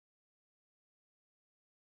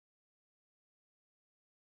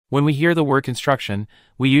When we hear the word construction,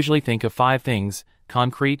 we usually think of five things: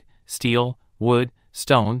 concrete, steel, wood,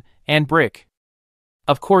 stone, and brick.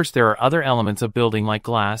 Of course, there are other elements of building like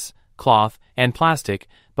glass, cloth, and plastic,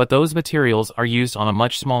 but those materials are used on a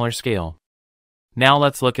much smaller scale. Now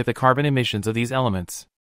let's look at the carbon emissions of these elements.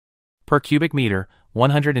 Per cubic meter,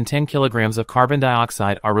 110 kilograms of carbon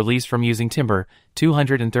dioxide are released from using timber,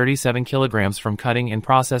 237 kilograms from cutting and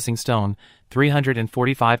processing stone,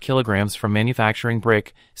 345 kilograms from manufacturing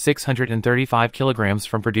brick, 635 kilograms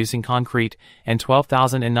from producing concrete, and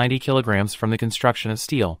 12,090 kilograms from the construction of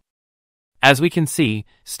steel. As we can see,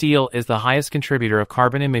 steel is the highest contributor of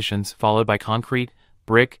carbon emissions, followed by concrete,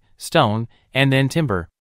 brick, stone, and then timber.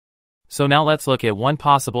 So now let's look at one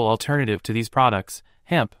possible alternative to these products: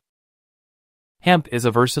 hemp. Hemp is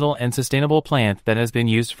a versatile and sustainable plant that has been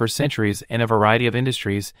used for centuries in a variety of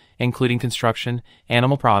industries, including construction,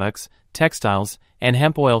 animal products, textiles, and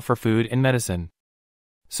hemp oil for food and medicine.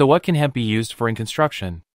 So what can hemp be used for in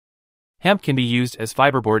construction? Hemp can be used as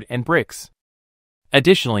fiberboard and bricks.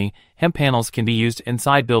 Additionally, hemp panels can be used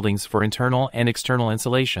inside buildings for internal and external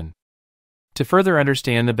insulation. To further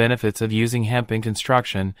understand the benefits of using hemp in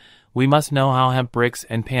construction, we must know how hemp bricks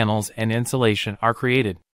and panels and insulation are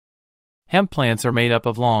created. Hemp plants are made up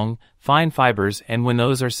of long, fine fibers, and when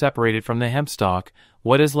those are separated from the hemp stalk,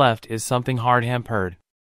 what is left is something hard: hemp hurd.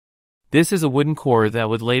 This is a wooden core that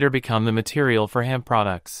would later become the material for hemp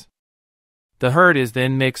products. The hurd is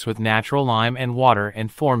then mixed with natural lime and water and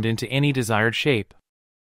formed into any desired shape.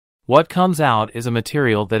 What comes out is a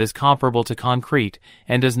material that is comparable to concrete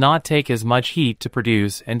and does not take as much heat to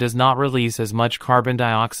produce and does not release as much carbon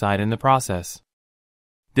dioxide in the process.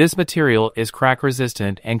 This material is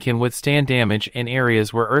crack-resistant and can withstand damage in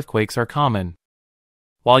areas where earthquakes are common.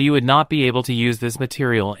 While you would not be able to use this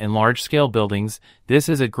material in large-scale buildings, this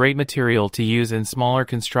is a great material to use in smaller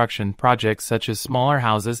construction projects such as smaller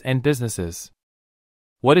houses and businesses.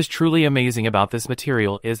 What is truly amazing about this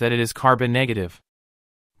material is that it is carbon negative.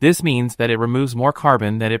 This means that it removes more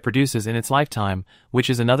carbon than it produces in its lifetime, which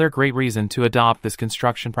is another great reason to adopt this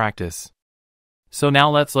construction practice. So now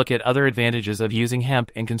let's look at other advantages of using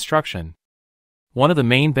hemp in construction. One of the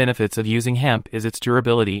main benefits of using hemp is its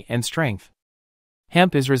durability and strength.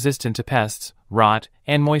 Hemp is resistant to pests, rot,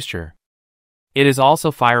 and moisture. It is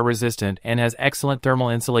also fire resistant and has excellent thermal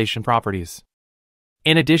insulation properties.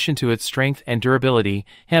 In addition to its strength and durability,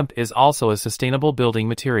 hemp is also a sustainable building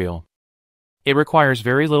material. It requires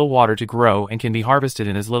very little water to grow and can be harvested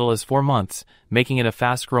in as little as 4 months, making it a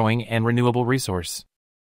fast-growing and renewable resource.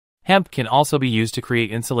 Hemp can also be used to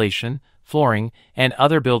create insulation, flooring, and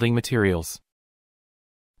other building materials.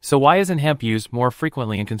 So why isn't hemp used more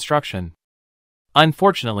frequently in construction?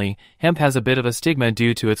 Unfortunately, hemp has a bit of a stigma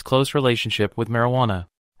due to its close relationship with marijuana.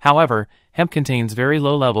 However, hemp contains very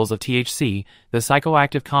low levels of THC, the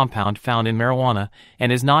psychoactive compound found in marijuana,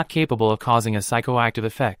 and is not capable of causing a psychoactive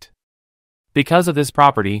effect. Because of this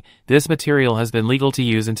property, this material has been legal to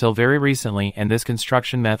use until very recently, and this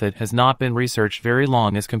construction method has not been researched very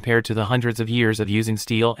long as compared to the hundreds of years of using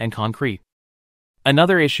steel and concrete.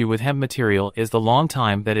 Another issue with hemp material is the long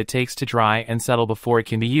time that it takes to dry and settle before it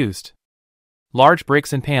can be used. Large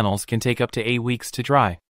bricks and panels can take up to 8 weeks to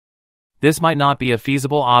dry. This might not be a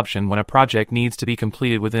feasible option when a project needs to be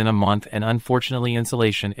completed within a month, and unfortunately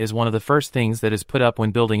insulation is one of the first things that is put up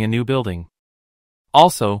when building a new building.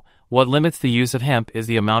 Also, what limits the use of hemp is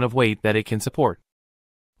the amount of weight that it can support.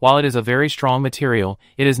 While it is a very strong material,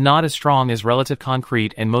 it is not as strong as relative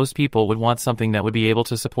concrete, and most people would want something that would be able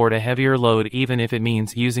to support a heavier load even if it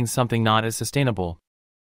means using something not as sustainable.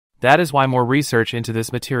 That is why more research into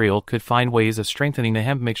this material could find ways of strengthening the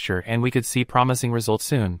hemp mixture, and we could see promising results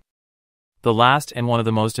soon. The last and one of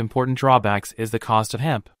the most important drawbacks is the cost of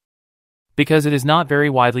hemp. Because it is not very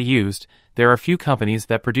widely used, there are few companies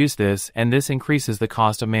that produce this, and this increases the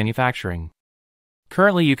cost of manufacturing.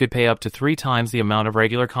 Currently, you could pay up to 3 times the amount of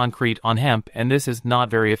regular concrete on hemp, and this is not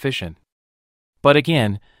very efficient. But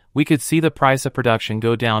again, we could see the price of production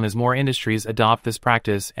go down as more industries adopt this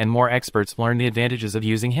practice and more experts learn the advantages of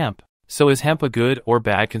using hemp. So is hemp a good or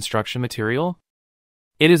bad construction material?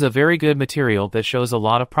 It is a very good material that shows a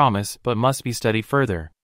lot of promise but must be studied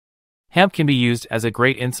further. Hemp can be used as a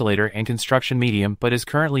great insulator and construction medium, but is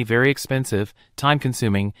currently very expensive,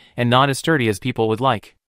 time-consuming, and not as sturdy as people would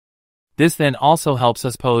like. This then also helps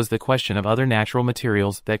us pose the question of other natural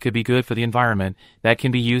materials that could be good for the environment, that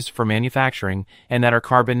can be used for manufacturing, and that are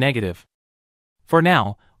carbon negative. For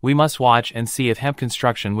now, we must watch and see if hemp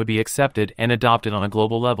construction would be accepted and adopted on a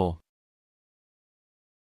global level.